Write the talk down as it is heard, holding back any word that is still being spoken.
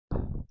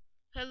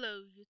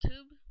Hello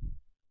YouTube.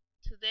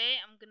 Today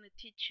I'm gonna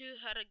teach you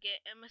how to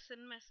get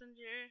MSN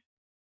Messenger,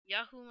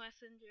 Yahoo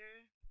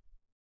Messenger,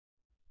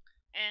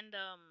 and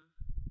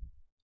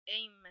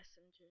AIM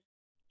Messenger,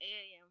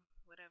 AAM,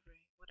 whatever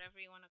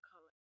you wanna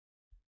call it.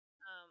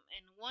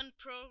 In one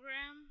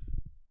program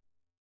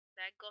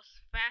that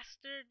goes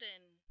faster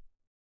than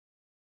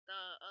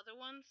the other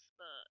ones,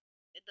 but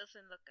it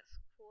doesn't look as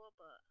cool.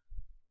 But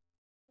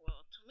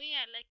well, to me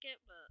I like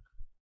it. But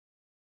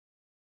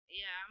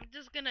yeah, I'm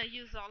just gonna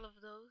use all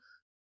of those.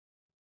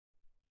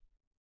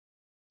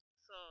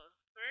 So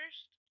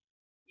first,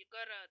 you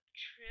got a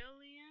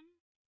Trillian.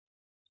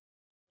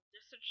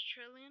 Just search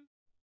Trillian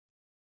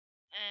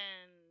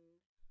and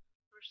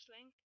first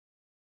link.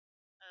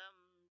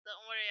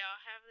 Don't worry,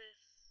 I'll have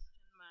this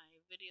in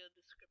my video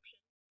description.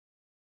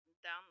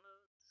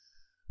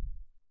 Downloads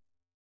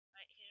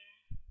right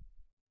here.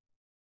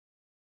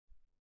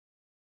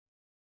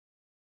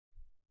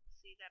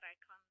 See that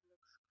icon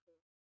looks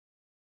cool.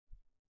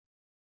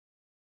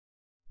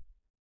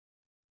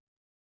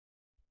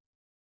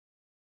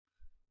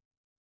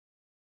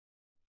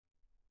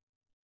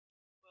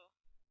 Well,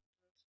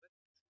 don't expect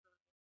it to go.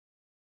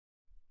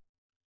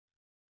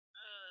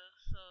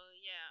 So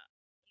yeah,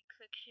 you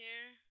click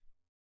here,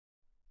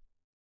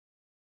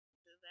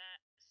 do that,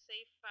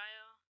 save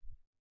file,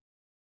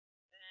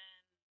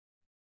 and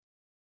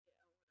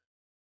yeah,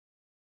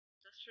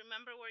 just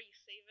remember where you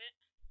save it.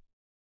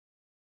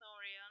 Don't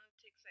worry, it only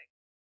takes like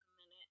a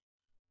minute,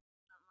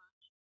 not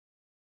much.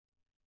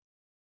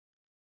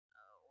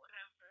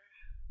 Whatever.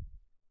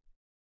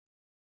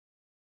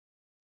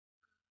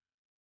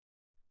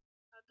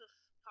 I'll just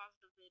pause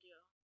the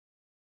video.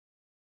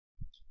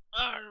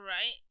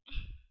 Alright,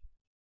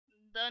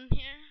 done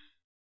here.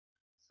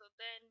 So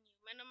then you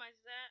minimize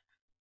that,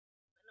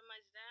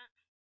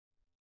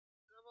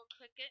 double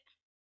click it,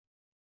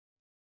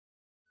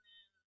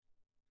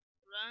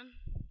 run,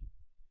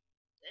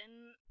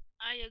 then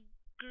I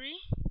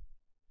agree,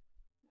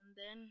 and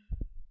then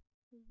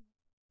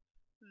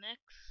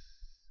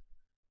next.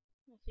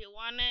 If you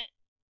want it,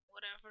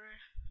 whatever,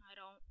 I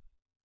don't.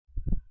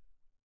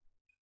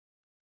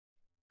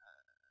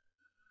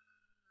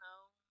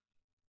 No,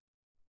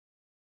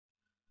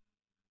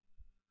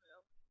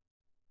 no.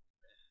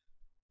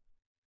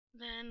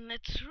 Then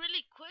it's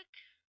really quick,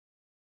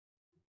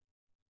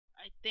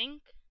 I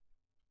think.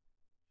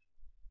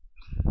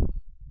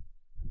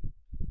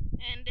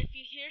 And if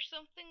you hear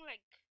something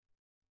like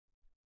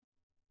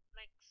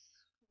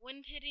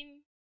wind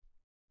hitting,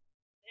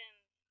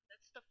 then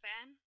that's the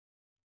fan,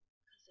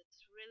 because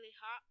it's really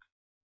hot.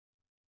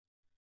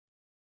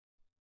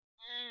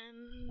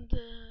 And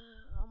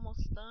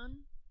almost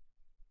done.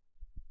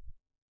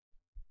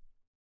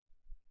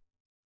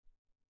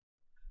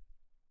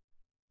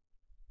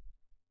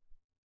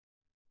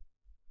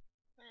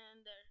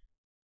 And they're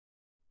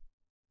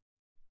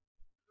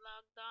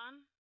logged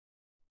on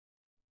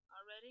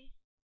already.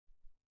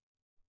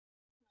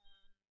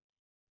 And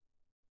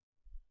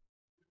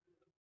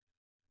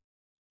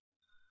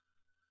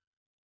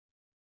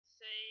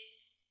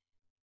say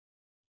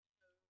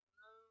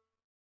hello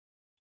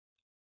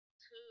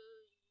to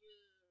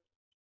you.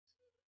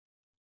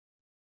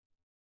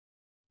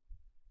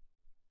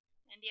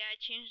 And yeah, I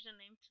changed the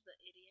name to the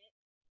idiot.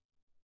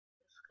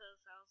 Just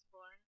because I was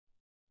born.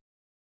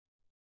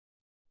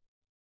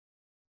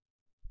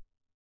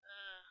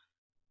 Uh,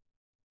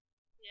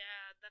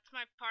 yeah, that's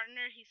my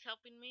partner. He's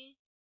helping me.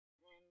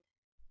 And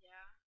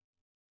yeah.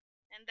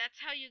 And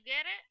that's how you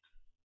get it.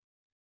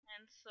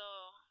 And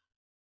so,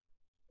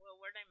 well,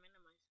 where'd I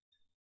minimize it?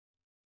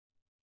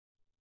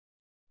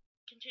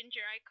 You can change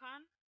your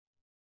icon.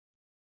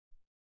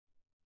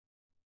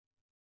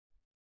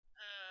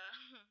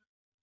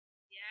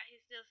 Yeah,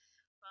 he's just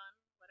fun,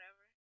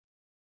 whatever.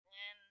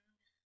 And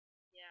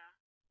yeah,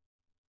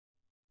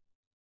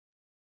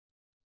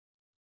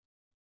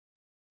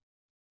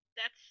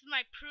 that's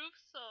my proof.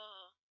 So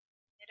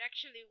it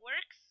actually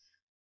works.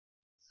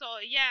 So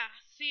yeah,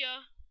 see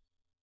ya.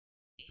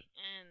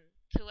 And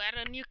to add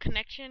a new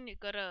connection, you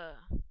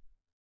gotta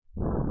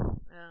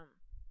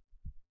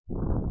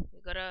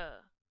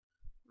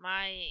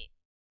my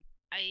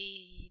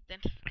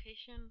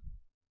identification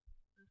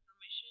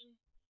information.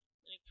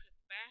 Then you click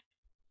back.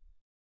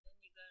 Then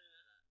you gotta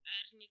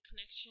add new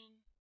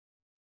connection.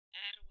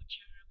 Add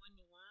whichever one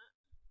you want.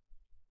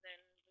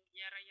 Then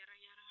yada yada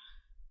yada.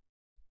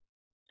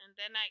 And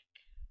then like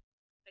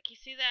you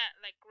see that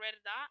like red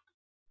dot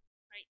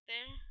right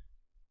there.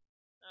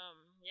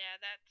 Yeah,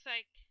 that's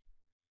like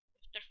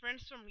if they're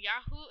friends from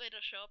Yahoo,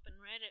 it'll show up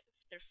in red. If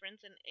they're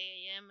friends in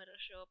AAM,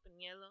 it'll show up in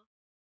yellow.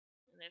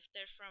 And if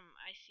they're from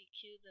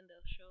ICQ, then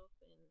they'll show up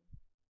in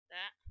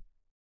that.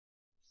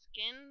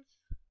 Skins.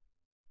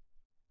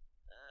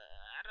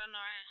 I don't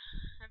know.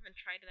 I haven't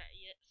tried that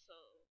yet, so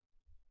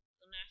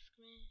don't ask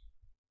me.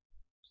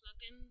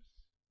 Plugins.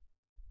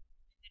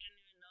 I didn't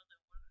even know there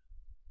were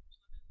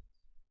plugins.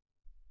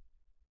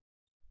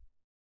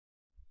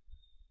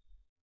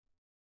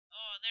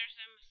 Oh, there's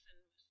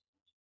Emerson,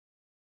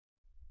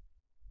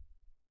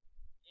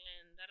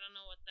 and I don't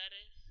know what that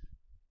is.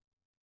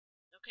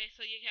 Okay,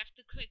 so you have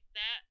to click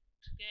that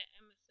to get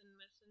MSN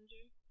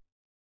Messenger.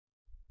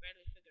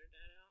 Barely figured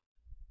that out.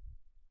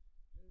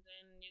 And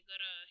then you go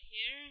to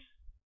here,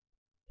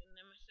 and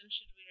MSN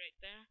should be right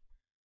there.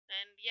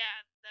 And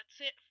yeah,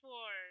 that's it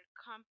for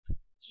Comp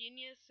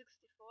Genius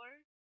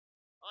 64.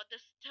 I'll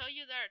just tell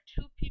you there are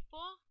two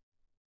people,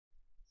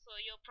 so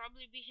you'll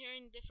probably be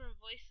hearing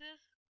different voices.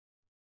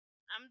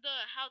 I'm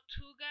the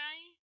how-to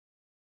guy,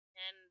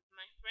 and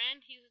my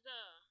friend, he's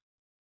the.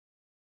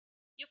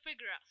 You'll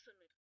figure out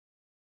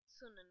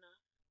soon enough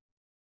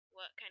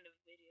what kind of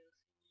videos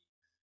he makes.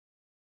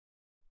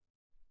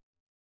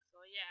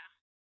 So yeah,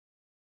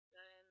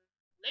 then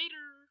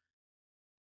later.